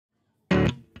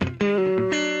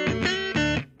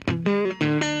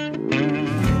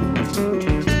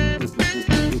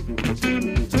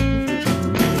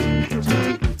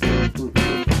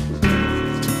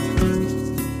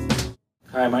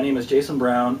is Jasen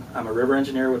Brown. I'm a river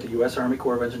engineer with the U.S. Army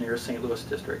Corps of Engineers, St. Louis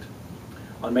District.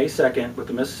 On May 2nd, with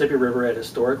the Mississippi River at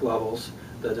historic levels,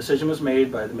 the decision was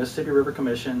made by the Mississippi River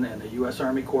Commission and the U.S.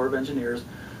 Army Corps of Engineers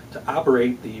to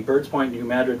operate the Birds Point New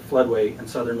Madrid floodway in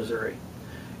southern Missouri.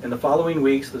 In the following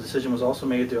weeks, the decision was also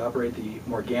made to operate the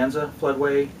Morganza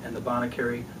floodway and the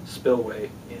Bonacary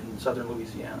spillway in southern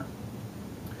Louisiana.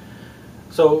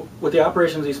 So with the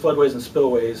operation of these floodways and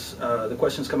spillways, the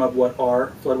questions come up: what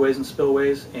are floodways and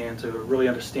spillways? And to really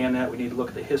understand that, we need to look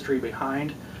at the history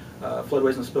behind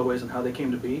floodways and spillways and how they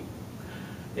came to be.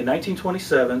 In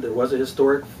 1927, there was a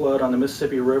historic flood on the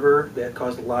Mississippi River that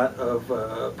caused a lot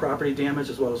of property damage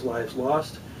as well as lives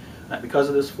lost. Because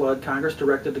of this flood, Congress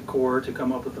directed the Corps to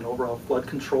come up with an overall flood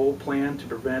control plan to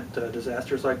prevent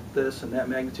disasters like this and that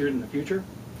magnitude in the future.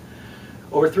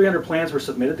 Over 300 plans were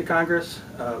submitted to Congress,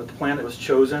 but the plan that was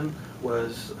chosen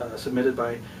was submitted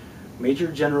by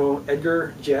Major General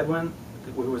Edgar Jadwin,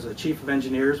 who was the Chief of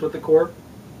Engineers with the Corps.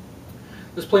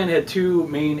 This plan had two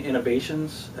main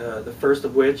innovations, the first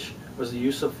of which was the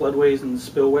use of floodways and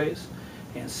spillways,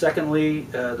 and secondly,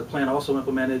 the plan also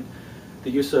implemented the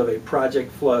use of a project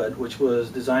flood, which was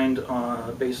designed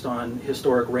based on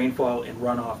historic rainfall and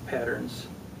runoff patterns.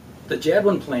 The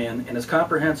Jadwin plan and its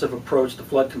comprehensive approach to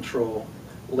flood control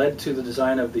led to the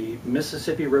design of the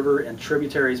Mississippi River and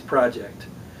Tributaries Project,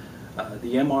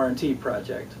 the Mrt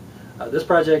Project. This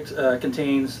project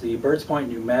contains the Birds Point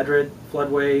New Madrid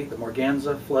floodway, the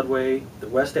Morganza floodway, the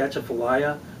West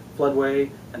Atchafalaya floodway,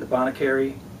 and the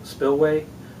Bonacary spillway.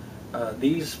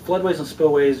 These floodways and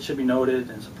spillways, it should be noted,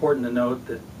 and it's important to note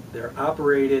that they're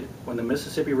operated when the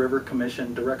Mississippi River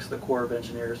Commission directs the Corps of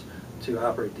Engineers to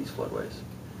operate these floodways.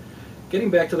 Getting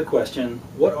back to the question,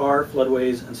 what are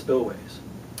floodways and spillways?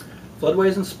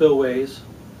 Floodways and spillways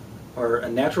are a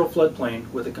natural floodplain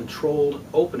with a controlled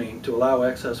opening to allow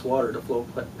excess water to flow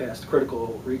past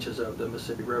critical reaches of the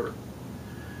Mississippi River.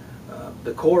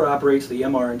 The Corps operates the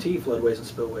Mrt floodways and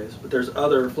spillways, but there's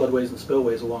other floodways and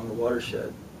spillways along the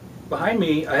watershed. Behind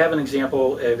me, I have an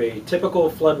example of a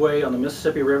typical floodway on the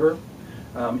Mississippi River.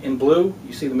 In blue,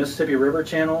 you see the Mississippi River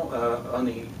channel on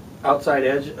the outside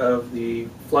edge of the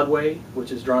floodway,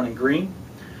 which is drawn in green.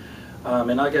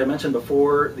 And like I mentioned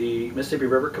before, the Mississippi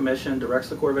River Commission directs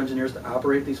the Corps of Engineers to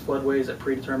operate these floodways at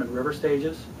predetermined river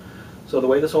stages. So the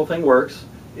way this whole thing works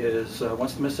is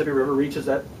once the Mississippi River reaches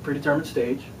that predetermined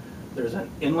stage, there's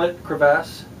an inlet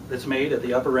crevasse that's made at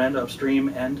the upper end, upstream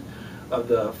end of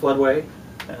the floodway,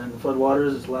 and the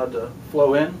floodwaters is allowed to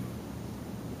flow in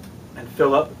and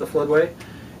fill up the floodway.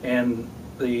 And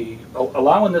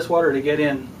allowing this water to get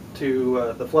in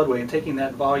to the floodway and taking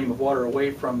that volume of water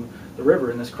away from the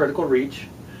river in this critical reach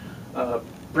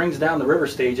brings down the river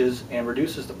stages and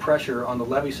reduces the pressure on the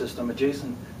levee system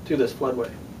adjacent to this floodway.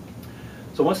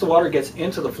 So once the water gets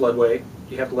into the floodway,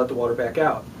 you have to let the water back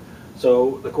out.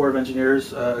 So the Corps of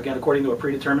Engineers, again according to a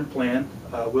predetermined plan,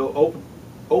 will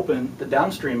open the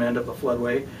downstream end of the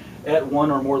floodway at one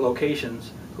or more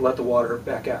locations to let the water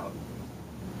back out.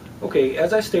 Okay,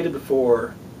 as I stated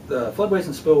before, the floodways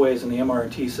and spillways in the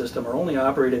Mrt system are only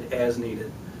operated as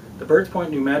needed. The Birds Point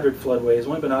New Madrid floodway has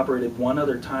only been operated one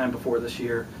other time before this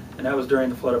year, and that was during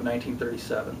the flood of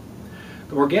 1937.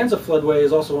 The Morganza floodway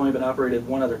has also only been operated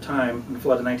one other time, in the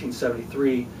flood of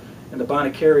 1973, and the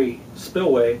Bonacary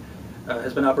spillway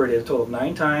has been operated a total of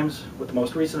 9 times, with the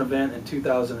most recent event in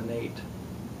 2008.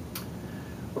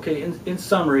 Okay, in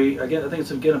summary, again, I think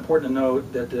it's again important to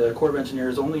note that the Corps of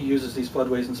Engineers only uses these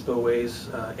floodways and spillways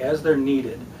as they're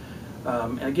needed.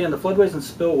 And again, the floodways and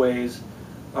spillways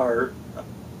are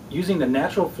using the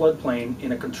natural floodplain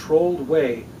in a controlled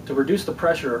way to reduce the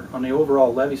pressure on the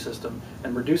overall levee system,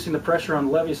 and reducing the pressure on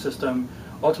the levee system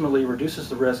ultimately reduces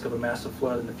the risk of a massive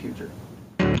flood in the future.